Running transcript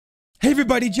Hey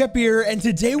everybody, Jeppy here, and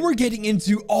today we're getting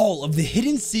into all of the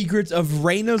hidden secrets of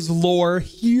Reyna's lore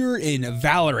here in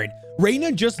Valorant.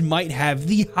 Reyna just might have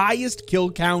the highest kill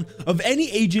count of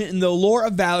any agent in the lore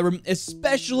of Valorant,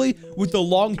 especially with the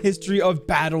long history of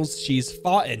battles she's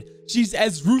fought in. She's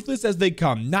as ruthless as they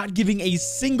come, not giving a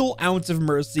single ounce of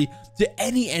mercy to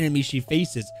any enemy she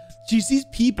faces. She sees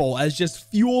people as just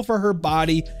fuel for her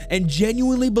body and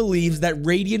genuinely believes that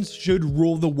Radiance should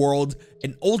rule the world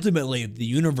and ultimately the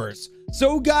universe.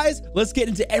 So guys, let's get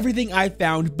into everything I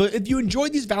found, but if you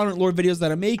enjoyed these Valorant lore videos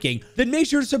that I'm making, then make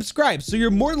sure to subscribe so you're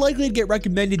more likely to get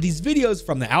recommended these videos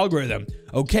from the algorithm.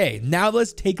 Okay, now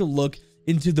let's take a look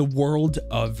into the world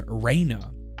of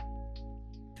Reyna.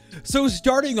 So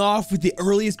starting off with the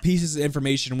earliest pieces of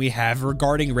information we have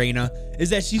regarding Reyna is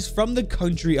that she's from the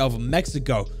country of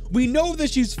Mexico. We know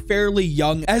that she's fairly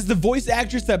young, as the voice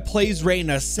actress that plays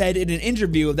Reyna said in an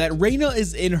interview that Reyna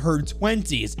is in her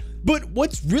 20s. But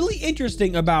what's really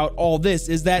interesting about all this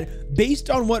is that based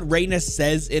on what Reyna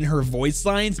says in her voice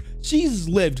lines, she's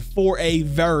lived for a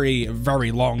very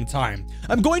long time.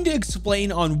 I'm going to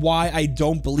explain on why I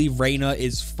don't believe Reyna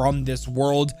is from this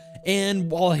world.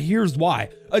 And well, here's why.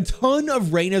 A ton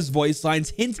of Reyna's voice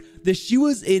lines hint that she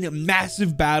was in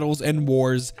massive battles and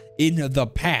wars in the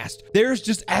past. There's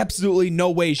just absolutely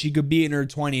no way she could be in her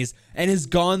 20s and has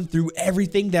gone through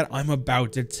everything that I'm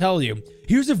about to tell you.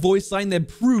 Here's a voice line that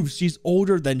proves she's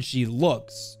older than she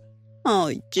looks.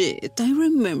 Oh, Jet, I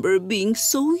remember being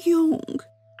so young.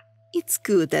 It's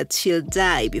good that she'll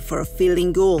die before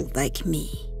feeling old like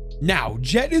me. Now,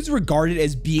 Jet is regarded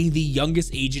as being the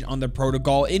youngest agent on the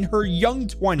protocol in her young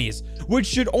 20s, which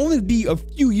should only be a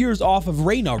few years off of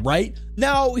Reyna, right?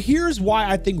 Now, here's why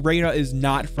I think Reyna is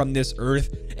not from this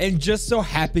earth and just so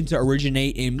happened to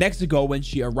originate in Mexico when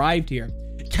she arrived here.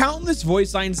 Countless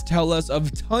voice lines tell us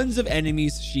of tons of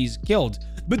enemies she's killed,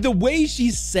 but the way she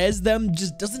says them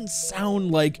just doesn't sound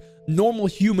like normal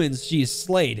humans she's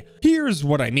slayed. Here's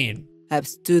what I mean. I've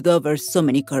stood over so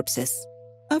many corpses.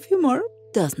 A few more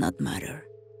does not matter.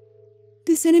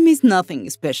 This enemy is nothing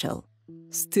special.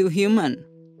 Still human,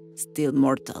 still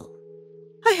mortal.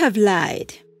 I have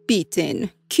lied,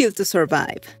 beaten, killed to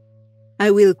survive.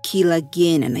 I will kill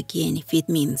again and again if it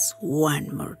means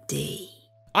one more day.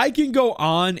 I can go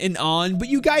on and on, but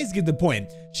you guys get the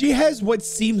point. She has what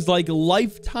seems like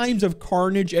lifetimes of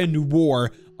carnage and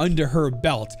war under her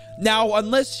belt. Now,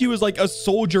 unless she was like a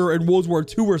soldier in World War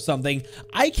II or something,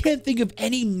 I can't think of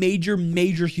any major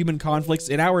human conflicts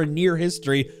in our near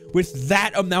history with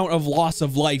that amount of loss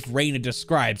of life Reyna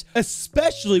describes,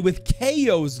 especially with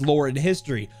KO's lore and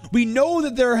history. We know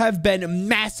that there have been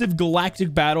massive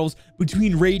galactic battles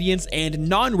between Radiance and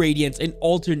non-Radiance in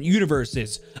alternate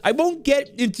universes. I won't get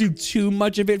into too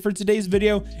much of it for today's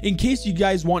video in case you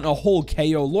guys want a whole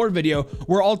KO lore video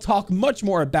where I'll talk much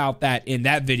more about that in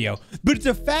that video. But it's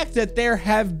a fact that there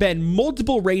have been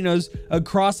multiple Reynas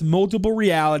across multiple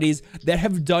realities that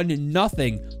have done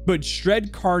nothing but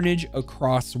shred carnage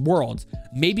across worlds.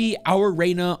 Maybe our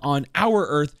Reyna on our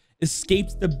Earth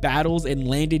escaped the battles and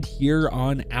landed here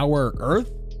on our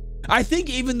Earth? I think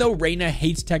even though Reyna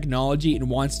hates technology and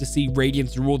wants to see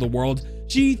Radiance rule the world,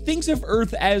 she thinks of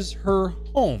Earth as her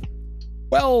home.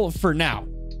 Well, for now.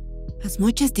 As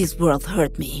much as this world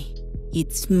hurt me,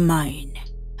 it's mine,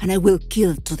 and I will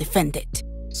kill to defend it.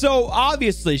 So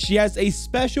obviously she has a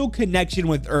special connection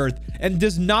with Earth and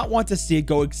does not want to see it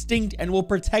go extinct and will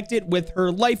protect it with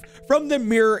her life from the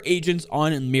mirror agents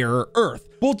on Mirror Earth.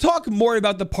 We'll talk more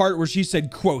about the part where she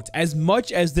said, quote, "As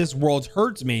much as this world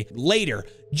hurts me," later.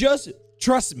 Just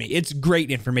trust me, it's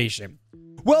great information.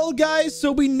 Well guys,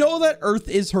 so we know that Earth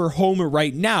is her home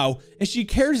right now and she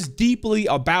cares deeply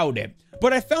about it.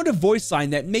 But I found a voice line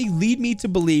that may lead me to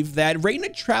believe that Reyna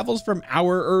travels from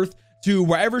our Earth to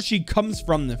wherever she comes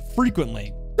from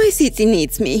frequently. My city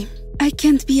needs me. I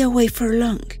can't be away for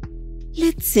long.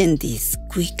 Let's end this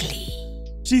quickly.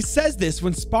 She says this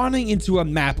when spawning into a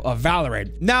map of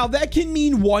Valorant. Now that can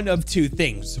mean one of two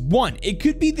things. One, it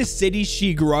could be the city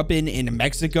she grew up in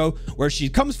Mexico, where she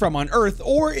comes from on Earth,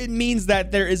 or it means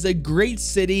that there is a great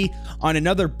city on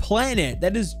another planet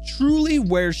that is truly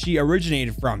where she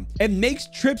originated from and makes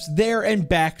trips there and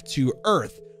back to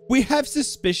Earth. We have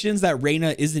suspicions that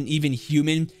Reyna isn't even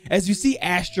human, as you see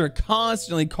Astra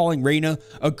constantly calling Reyna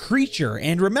a creature.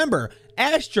 And remember,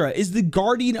 Astra is the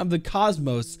guardian of the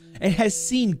cosmos and has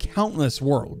seen countless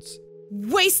worlds.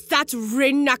 Waste that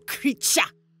Reyna creature.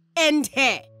 End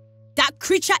here. That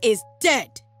creature is dead.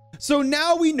 So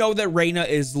now we know that Reyna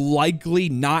is likely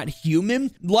not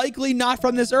human, likely not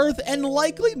from this earth, and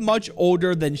likely much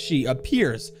older than she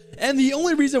appears. And the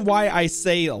only reason why I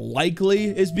say likely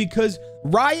is because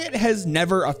Riot has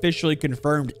never officially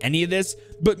confirmed any of this,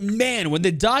 but man, when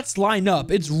the dots line up,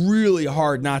 it's really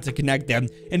hard not to connect them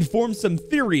and form some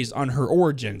theories on her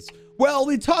origins. Well,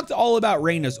 we talked all about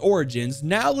Reyna's origins.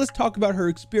 Now let's talk about her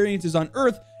experiences on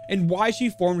Earth and why she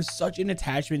formed such an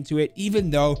attachment to it, even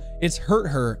though it's hurt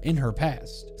her in her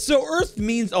past. So Earth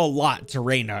means a lot to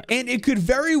Reyna, and it could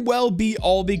very well be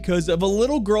all because of a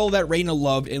little girl that Reyna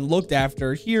loved and looked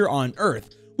after here on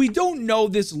Earth. We don't know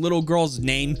this little girl's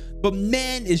name, but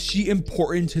man, is she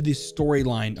important to the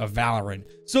storyline of Valorant.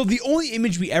 So the only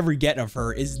image we ever get of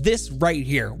her is this right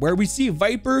here, where we see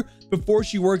Viper before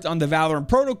she worked on the Valorant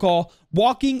protocol,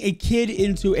 walking a kid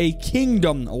into a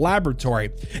kingdom laboratory.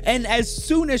 And as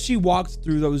soon as she walked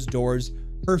through those doors,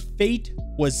 her fate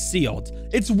was sealed.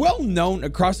 It's well known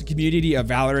across the community of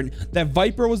Valorant that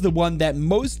Viper was the one that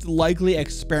most likely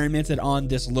experimented on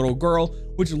this little girl,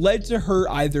 which led to her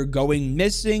either going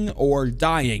missing or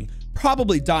dying.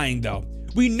 Probably dying though.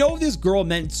 We know this girl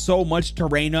meant so much to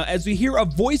Reyna as we hear a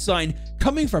voice line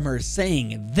coming from her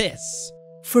saying this.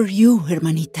 For you,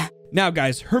 hermanita. Now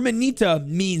guys, hermanita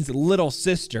means little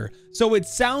sister, so it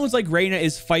sounds like Reyna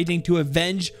is fighting to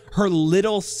avenge her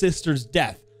little sister's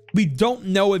death. We don't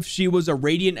know if she was a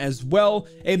Radiant as well,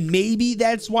 and maybe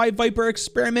that's why Viper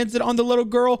experimented on the little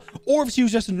girl, or if she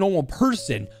was just a normal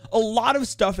person. A lot of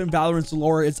stuff in Valorant's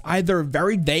lore is either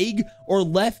very vague or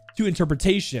left to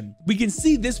interpretation. We can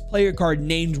see this player card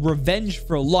named Revenge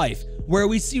for Life, where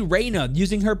we see Reyna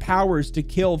using her powers to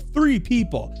kill 3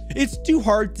 people. It's too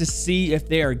hard to see if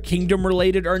they are kingdom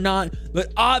related or not,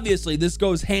 but obviously this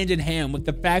goes hand in hand with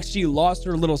the fact she lost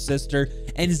her little sister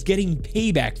and is getting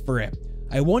payback for it.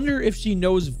 I wonder if she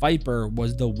knows Viper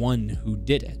was the one who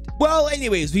did it. Well,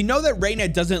 anyways, we know that Reyna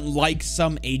doesn't like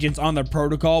some agents on the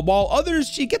protocol, while others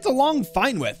she gets along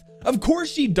fine with. Of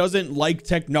course, she doesn't like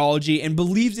technology and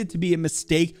believes it to be a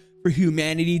mistake for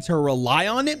humanity to rely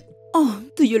on it. Oh,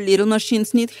 do your little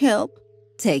machines need help?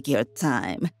 Take your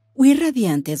time. We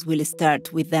Radiantes will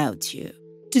start without you.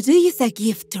 Today is a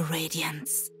gift to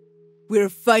Radiance. We're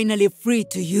finally free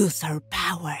to use our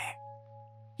power.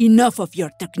 Enough of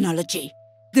your technology.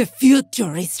 The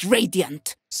future is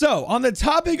radiant. So, on the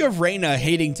topic of Reyna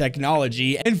hating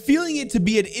technology and feeling it to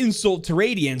be an insult to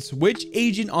Radiance, which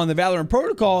agent on the Valorant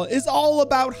protocol is all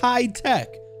about high tech?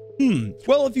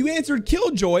 Well, if you answered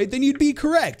Killjoy, then you'd be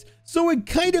correct. So it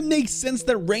kind of makes sense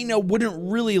that Reyna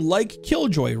wouldn't really like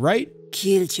Killjoy, right?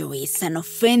 Killjoy is an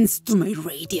offense to my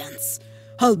Radiance.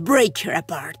 I'll break her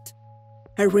apart.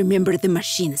 I remember the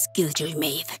machines Killjoy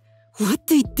made. What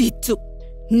they did to...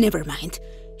 Never mind.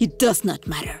 It does not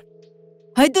matter.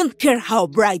 I don't care how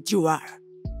bright you are.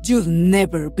 You'll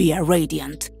never be a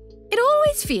Radiant. It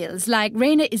always feels like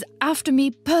Reyna is after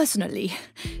me personally.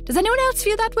 Does anyone else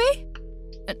feel that way?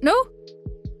 No?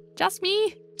 Just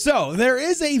me? So, there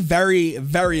is a very,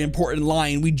 very important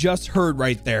line we just heard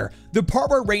right there. The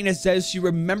part where Reyna says she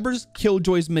remembers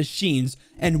Killjoy's machines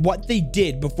and what they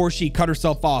did before she cut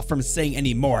herself off from saying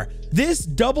any more. This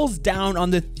doubles down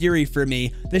on the theory for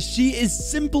me that she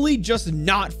is simply just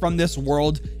not from this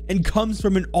world and comes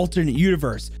from an alternate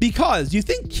universe. Because you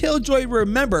think Killjoy would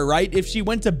remember, right, if she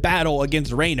went to battle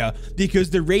against Reyna because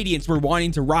the Radiants were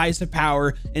wanting to rise to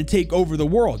power and take over the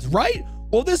world, right?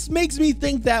 Well, this makes me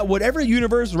think that whatever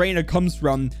universe Reyna comes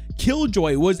from,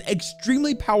 Killjoy was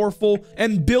extremely powerful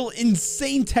and built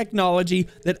insane technology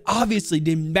that obviously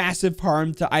did massive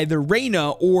harm to either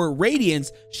Reyna or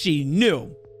Radiance she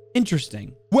knew.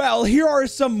 Interesting. Well, here are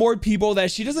some more people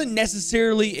that she doesn't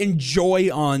necessarily enjoy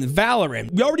on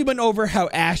Valorant. We already went over how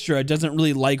Astra doesn't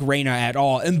really like Reyna at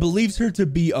all and believes her to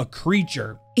be a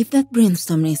creature. If that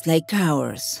brimstone is like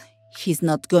ours, he's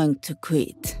not going to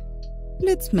quit.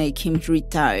 Let's make him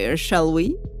retire, shall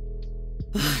we?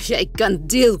 I can't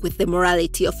deal with the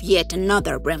morality of yet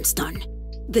another brimstone.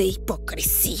 The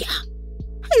hypocrisy.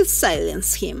 I'll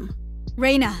silence him.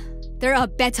 Reyna, there are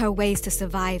better ways to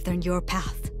survive than your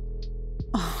path.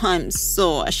 Oh, I'm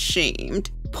so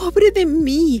ashamed. Pobre de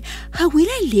mí. How will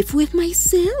I live with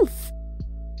myself?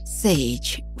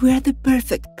 Sage, we are the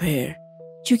perfect pair.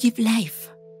 You give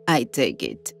life. I take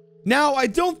it. Now, I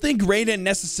don't think Reyna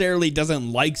necessarily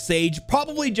doesn't like Sage,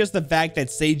 probably just the fact that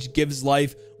Sage gives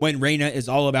life when Reyna is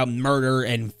all about murder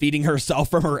and feeding herself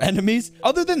from her enemies.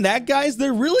 Other than that, guys,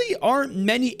 there really aren't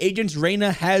many agents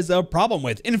Reyna has a problem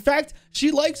with. In fact, she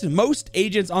likes most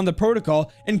agents on the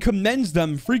protocol and commends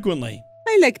them frequently.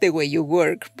 I like the way you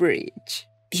work, Bridge.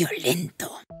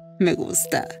 Violento. Me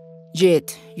gusta.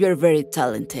 Jet, you're very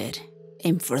talented.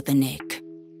 Aim for the neck.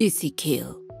 Easy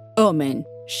kill. Omen,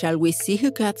 shall we see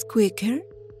who cuts quicker?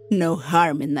 No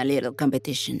harm in a little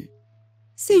competition.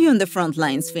 See you on the front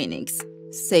lines, Phoenix.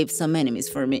 Save some enemies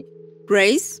for me.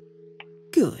 Grace?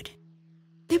 Good.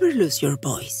 Never lose your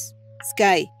voice.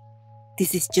 Sky,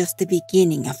 this is just the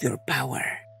beginning of your power.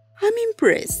 I'm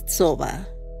impressed, Sova.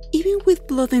 Even with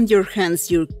blood in your hands,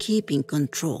 you're keeping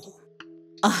control.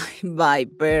 Ah,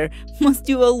 Viper, must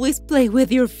you always play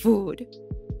with your food?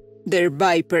 Their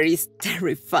Viper is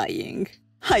terrifying.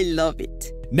 I love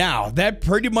it. Now, that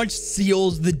pretty much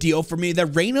seals the deal for me that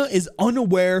Reyna is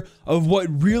unaware of what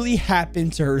really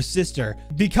happened to her sister.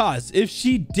 Because if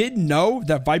she did know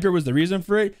that Viper was the reason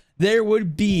for it, there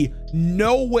would be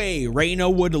no way Reyna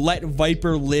would let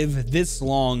Viper live this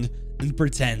long and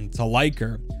pretend to like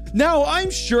her. Now, I'm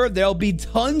sure there'll be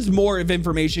tons more of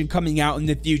information coming out in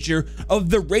the future of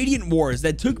the Radiant Wars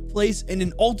that took place in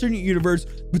an alternate universe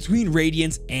between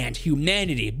Radiance and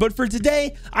humanity. But for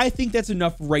today, I think that's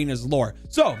enough for Reyna's lore.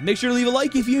 So make sure to leave a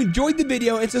like if you enjoyed the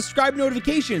video and subscribe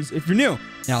notifications if you're new.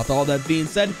 Now, with all that being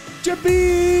said,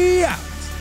 Jeppy out!